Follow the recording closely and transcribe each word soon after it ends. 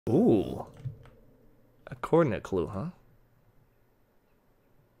Ooh. A coordinate clue, huh?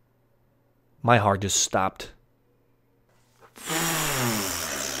 My heart just stopped.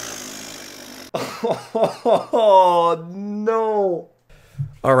 Oh, no.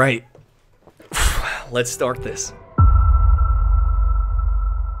 All right. Let's start this.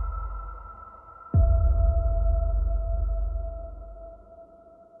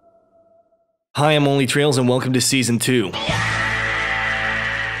 Hi, I'm Only Trails and welcome to Season 2.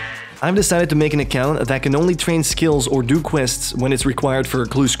 I've decided to make an account that can only train skills or do quests when it's required for a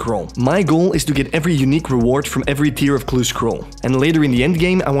clue scroll. My goal is to get every unique reward from every tier of clue scroll. And later in the end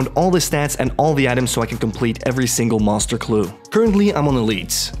game, I want all the stats and all the items so I can complete every single master clue. Currently, I'm on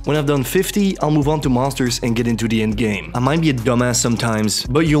elites. When I've done 50, I'll move on to masters and get into the end game. I might be a dumbass sometimes,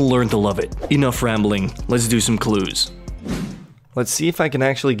 but you'll learn to love it. Enough rambling, let's do some clues. Let's see if I can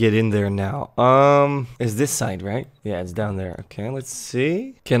actually get in there now. Is this side, right? Yeah, it's down there. Okay, let's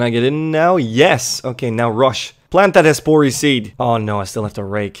see. Can I get in now? Yes. Okay, now rush. Plant that Hespori seed. Oh no, I still have to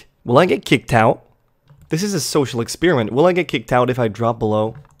rake. Will I get kicked out? This is a social experiment. Will I get kicked out if I drop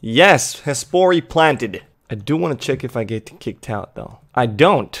below? Yes, Hespori planted. I do want to check if I get kicked out though. I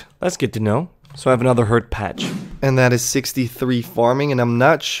don't. That's good to know. So I have another herd patch. And that is 63 farming, and I'm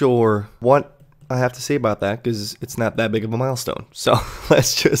not sure what I have to say about that because it's not that big of a milestone. So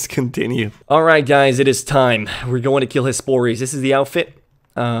let's just continue. All right, guys, it is time. We're going to kill Hesporis. This is the outfit.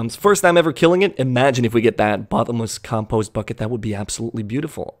 It's the first time ever killing it. Imagine if we get that bottomless compost bucket. That would be absolutely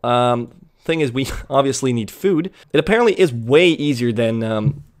beautiful. Thing is, we obviously need food. It apparently is way easier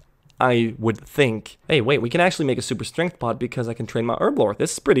than I would think. Hey, wait, we can actually make a super strength pot because I can train my herblore.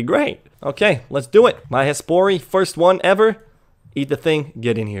 This is pretty great. Okay, let's do it. My Hespori, first one ever. Eat the thing.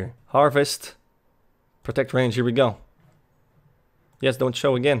 Get in here. Harvest. Protect range, here we go. Yes, don't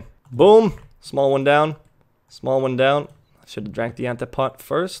show again. Boom! Small one down. Small one down. I should have drank the antipot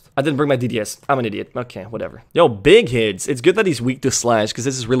first. I didn't bring my DDS. I'm an idiot. Okay, whatever. Yo, big hits. It's good that he's weak to slash, because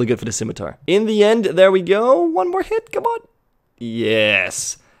this is really good for the scimitar. In the end, there we go. One more hit, come on.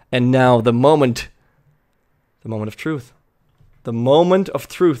 Yes. And now the moment. The moment of truth. The moment of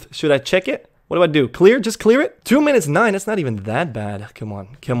truth. Should I check it? What do I do? Clear? Just clear it? 2 minutes 9. That's not even that bad. Come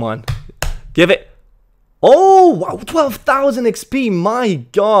on. Come on. Give it. Oh, wow, 12,000 XP, my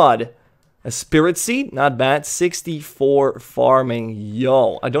god. A spirit seed, not bad. 64 farming,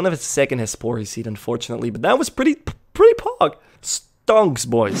 yo. I don't have a second Hespori seed, unfortunately, but that was pretty pog. Stonks,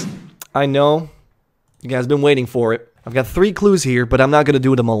 boys. I know, you guys been waiting for it. I've got 3 clues here, but I'm not gonna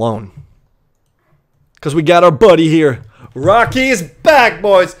do them alone. Because we got our buddy here. Rocky is back,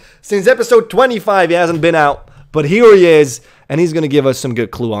 boys. Since episode 25, he hasn't been out, but here he is. And he's going to give us some good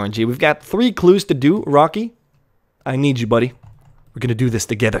clue RNG. We've got 3 clues to do. Rocky, I need you, buddy. We're going to do this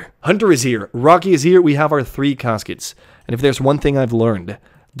together. Hunter is here. Rocky is here. We have our 3 caskets. And if there's one thing I've learned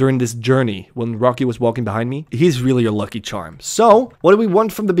during this journey, when Rocky was walking behind me, he's really a lucky charm. So, what do we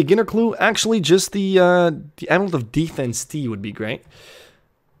want from the beginner clue? Actually, just the Emerald of Defense T would be great.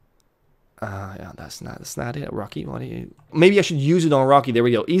 Yeah, that's not it. Rocky, what do you... Maybe I should use it on Rocky. There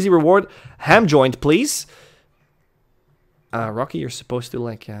we go. Easy reward. Ham joint, please. Rocky, you're supposed to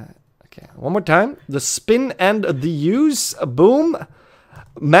like, okay, one more time. The spin and the use, boom.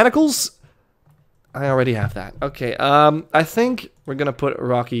 Manacles, I already have that. Okay, I think we're gonna put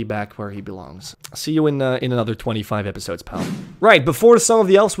Rocky back where he belongs. See you in another 25 episodes, pal. Right, before the Song of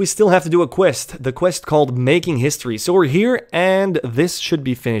the Elves, we still have to do a quest. The quest called Making History. So we're here, and this should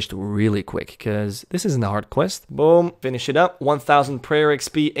be finished really quick, because this isn't a hard quest. Boom, finish it up. 1,000 prayer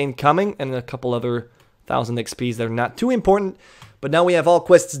XP incoming, and a couple other 1,000 XPs that are not too important, but now we have all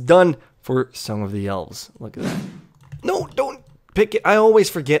quests done for Song of the Elves. Look at that. No, don't pick it. I always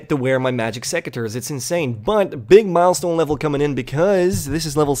forget to wear my magic secateurs. It's insane, but big milestone level coming in because this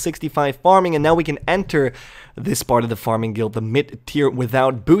is level 65 farming, and now we can enter this part of the farming guild, the mid-tier,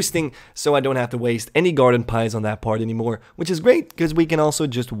 without boosting, so I don't have to waste any garden pies on that part anymore, which is great because we can also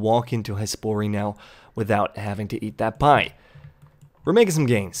just walk into Hespori now without having to eat that pie. We're making some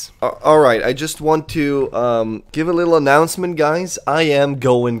gains. Alright, I just want to give a little announcement, guys. I am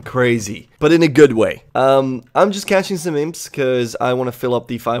going crazy, but in a good way. I'm just catching some imps because I want to fill up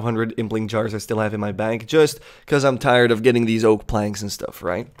the 500 impling jars I still have in my bank, just because I'm tired of getting these oak planks and stuff,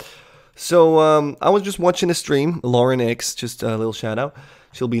 right? So, I was just watching a stream, Lauren X, just a little shout out.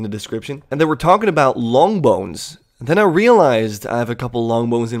 She'll be in the description. And they were talking about long bones. And then I realized I have a couple long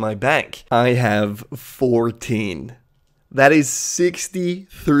bones in my bank. I have 14. That is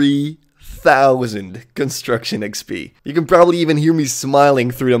 63 1,000 construction XP. You can probably even hear me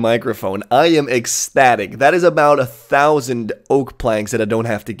smiling through the microphone. I am ecstatic. That is about 1,000 oak planks that I don't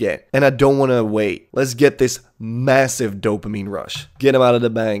have to get. And I don't want to wait. Let's get this massive dopamine rush. Get him out of the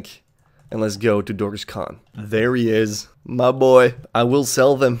bank. And let's go to Dorskan. There he is. My boy. I will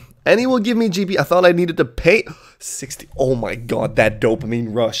sell them. And he will give me GP. I thought I needed to pay 60. Oh my god, that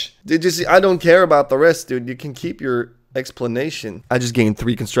dopamine rush. Did you see? I don't care about the rest, dude. You can keep your explanation. I just gained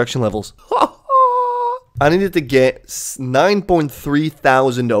 3 construction levels. I needed to get 9.3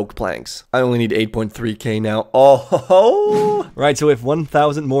 thousand oak planks. I only need 8.3k now. Oh, right. So we have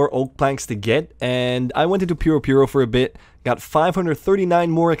 1,000 more oak planks to get, and I went into Puro for a bit. Got 539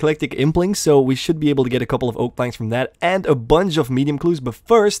 more eclectic implings, so we should be able to get a couple of oak planks from that, and a bunch of medium clues. But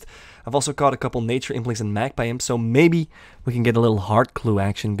first, I've also caught a couple nature implings and magpie imps, so maybe we can get a little heart clue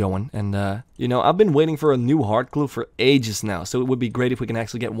action going. And, you know, I've been waiting for a new heart clue for ages now, so it would be great if we can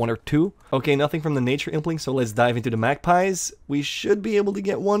actually get 1 or 2. Okay, nothing from the nature implings, so let's dive into the magpies. We should be able to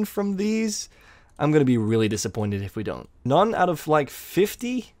get 1 from these. I'm gonna be really disappointed if we don't. None out of, like,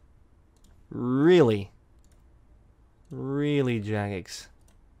 50? Really? Really, Jagex?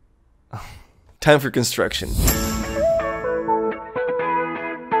 Time for construction.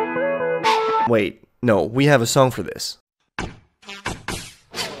 Wait, no, we have a song for this.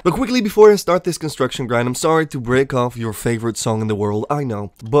 But quickly before I start this construction grind, I'm sorry to break off your favorite song in the world, I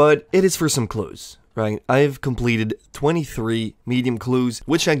know. But it is for some clues, right? I've completed 23 medium clues,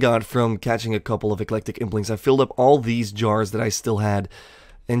 which I got from catching a couple of eclectic implings. I filled up all these jars that I still had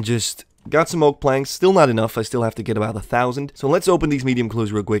and just got some oak planks. Still not enough, I still have to get about 1,000. So let's open these medium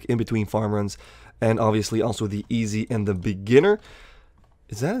clues real quick in between farm runs. And obviously also the easy and the beginner.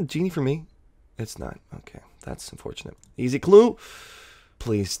 Is that a genie for me? It's not. Okay, that's unfortunate. Easy clue.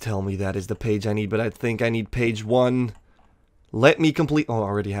 Please tell me that is the page I need, but I think I need page 1. Let me complete. Oh, I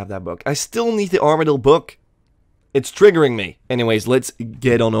already have that book. I still need the Armadillo book. It's triggering me. Anyways, let's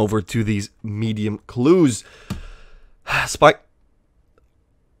get on over to these medium clues. Spike.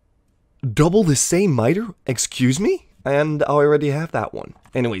 Double the same miter? Excuse me? And I already have that one.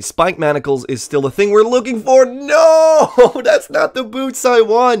 Anyway, spike manacles is still the thing we're looking for. No! That's not the boots I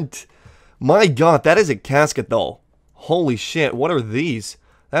want. My god, that is a casket though. Holy shit, what are these?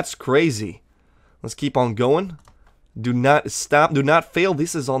 That's crazy. Let's keep on going. Do not stop, do not fail.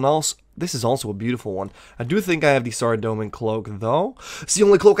 This is also a beautiful one. I do think I have the Sardoman cloak though. It's the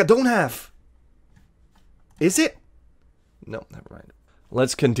only cloak I don't have. Is it? No, never mind.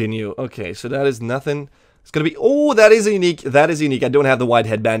 Let's continue. Okay, so that is nothing. It's gonna be, oh, that is unique. That is unique. I don't have the white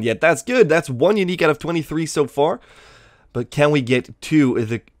headband yet. That's good. That's 1 unique out of 23 so far. But can we get 2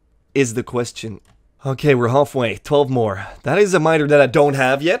 is the question. Okay, we're halfway. 12 more. That is a miter that I don't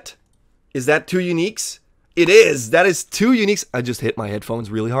have yet. Is that 2 uniques? It is. That is 2 uniques. I just hit my headphones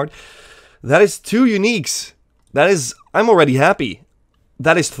really hard. That is 2 uniques. That is, I'm already happy.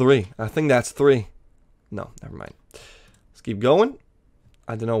 That is 3. I think that's 3. No, never mind. Let's keep going.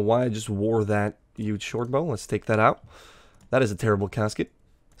 I don't know why I just wore that huge short bow. Let's take that out. That is a terrible casket.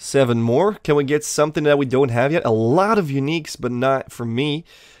 7 more. Can we get something that we don't have yet? A lot of uniques, but not for me.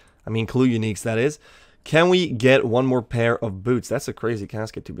 I mean, clue uniques, that is. Can we get 1 more pair of boots? That's a crazy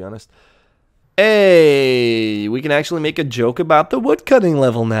casket, to be honest. Hey, we can actually make a joke about the woodcutting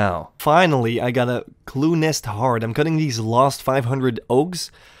level now. Finally, I got a clue nest hard. I'm cutting these lost 500 oaks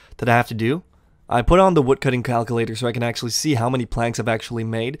that I have to do. I put on the woodcutting calculator so I can actually see how many planks I've actually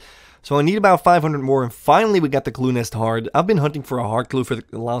made. So I need about 500 more, and finally we got the clue nest hard. I've been hunting for a hard clue for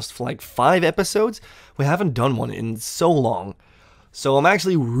the last like 5 episodes. We haven't done one in so long. So I'm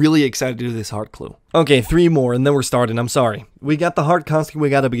actually really excited to do this heart clue. Okay, 3 more and then we're starting. I'm sorry. We got the heart casket, we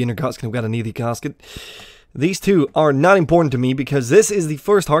got a beginner casket, we got a needy casket. These 2 are not important to me because this is the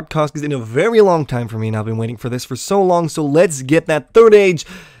first heart casket in a very long time for me, and I've been waiting for this for so long. So let's get that 3rd age.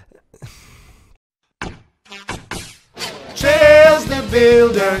 Trails the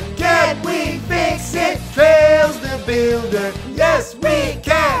builder, can we fix it? Trails the builder, yes we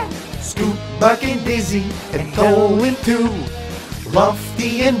can. Scoop, Buck and Dizzy and Colin too.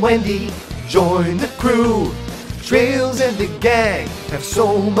 Lofty and Wendy join the crew. Trails and the gang have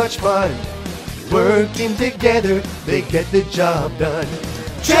so much fun. Working together, they get the job done.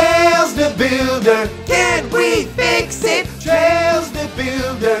 Trails the builder, can we fix it? Trails the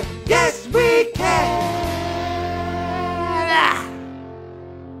builder, yes we can.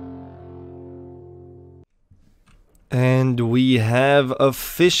 And we have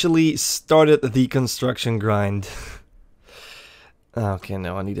officially started the construction grind. Okay,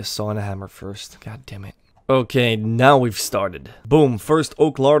 no, I need a saw and a hammer first. God damn it. Okay, now we've started. Boom, first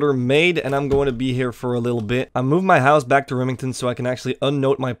oak larder made, and I'm going to be here for a little bit. I moved my house back to Remington so I can actually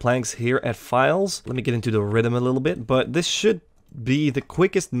unnote my planks here at files. Let me get into the rhythm a little bit, but this should be the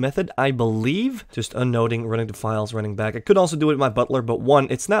quickest method, I believe. Just unnoting, running to files, running back. I could also do it with my butler, but one,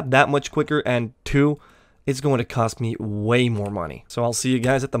 it's not that much quicker, and two, it's going to cost me way more money. So I'll see you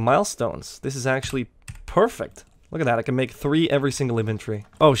guys at the milestones. This is actually perfect. Look at that, I can make 3 every single inventory.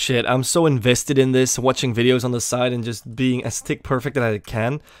 Oh shit, I'm so invested in this, watching videos on the side and just being as tick perfect as I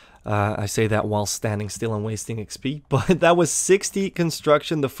can. I say that while standing still and wasting XP, but that was 60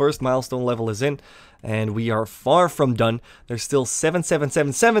 construction. The first milestone level is in, and we are far from done. There's still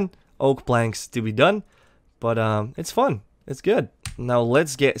 7777 oak planks to be done, but it's fun. It's good. Now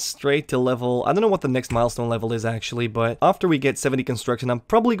let's get straight to level... I don't know what the next milestone level is actually, but after we get 70 construction, I'm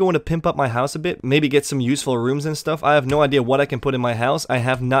probably going to pimp up my house a bit. Maybe get some useful rooms and stuff. I have no idea what I can put in my house. I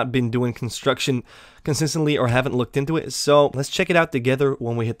have not been doing construction consistently or haven't looked into it. So let's check it out together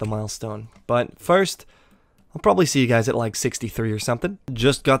when we hit the milestone. But first, I'll probably see you guys at like 63 or something.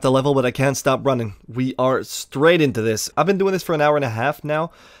 Just got the level, but I can't stop running. We are straight into this. I've been doing this for an hour and a half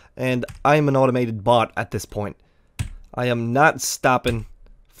now, and I'm an automated bot at this point. I am not stopping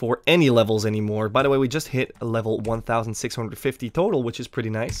for any levels anymore. By the way, we just hit a level 1,650 total, which is pretty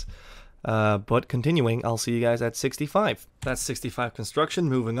nice. But continuing, I'll see you guys at 65. That's 65 construction,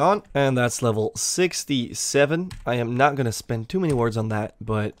 moving on. And that's level 67. I am not going to spend too many words on that,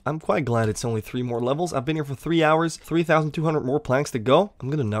 but I'm quite glad it's only 3 more levels. I've been here for 3 hours, 3,200 more planks to go. I'm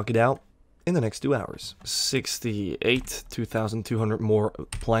going to knock it out in the next 2 hours. 68, 2,200 more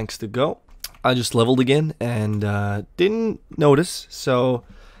planks to go. I just leveled again and didn't notice, so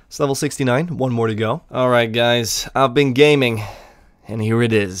it's level 69, 1 more to go. Alright guys, I've been gaming, and here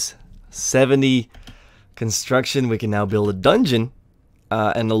it is. 70 construction. We can now build a dungeon,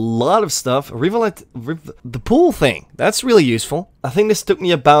 and a lot of stuff. The pool thing, that's really useful. I think this took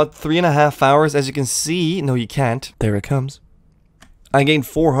me about 3.5 hours, as you can see. No, you can't. There it comes. I gained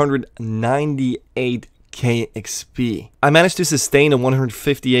 498k XP. I managed to sustain a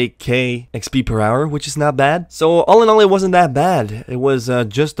 158k XP per hour, which is not bad. So all in all, it wasn't that bad. It was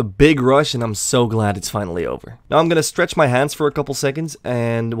just a big rush, and I'm so glad it's finally over. Now I'm gonna stretch my hands for a couple seconds,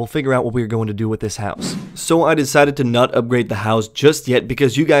 and we'll figure out what we're going to do with this house. So I decided to not upgrade the house just yet,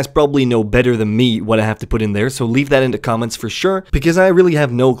 because you guys probably know better than me what I have to put in there, so leave that in the comments for sure, because I really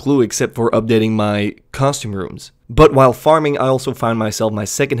have no clue except for updating my costume rooms. But while farming, I also found myself my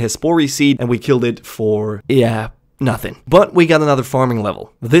second Hespori seed, and we killed it for, yeah, nothing. But we got another farming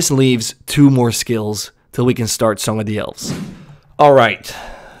level. This leaves 2 more skills till we can start Song of the Elves. Alright,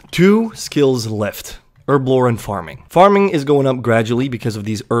 2 skills left. Herb lore and farming. Farming is going up gradually because of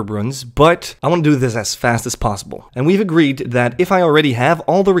these herb runs, but I want to do this as fast as possible. And we've agreed that if I already have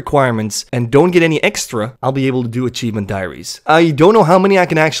all the requirements and don't get any extra, I'll be able to do achievement diaries. I don't know how many I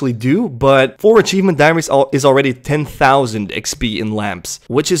can actually do, but 4 achievement diaries is already 10,000 XP in lamps,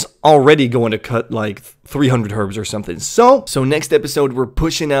 which is already going to cut like 300 herbs or something. So next episode we're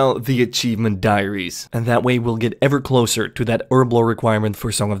pushing out the achievement diaries, and that way we'll get ever closer to that herb lore requirement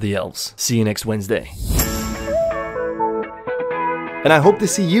for Song of the Elves. See you next Wednesday. And I hope to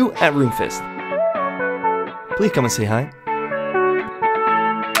see you at Roomfest. Please come and say hi.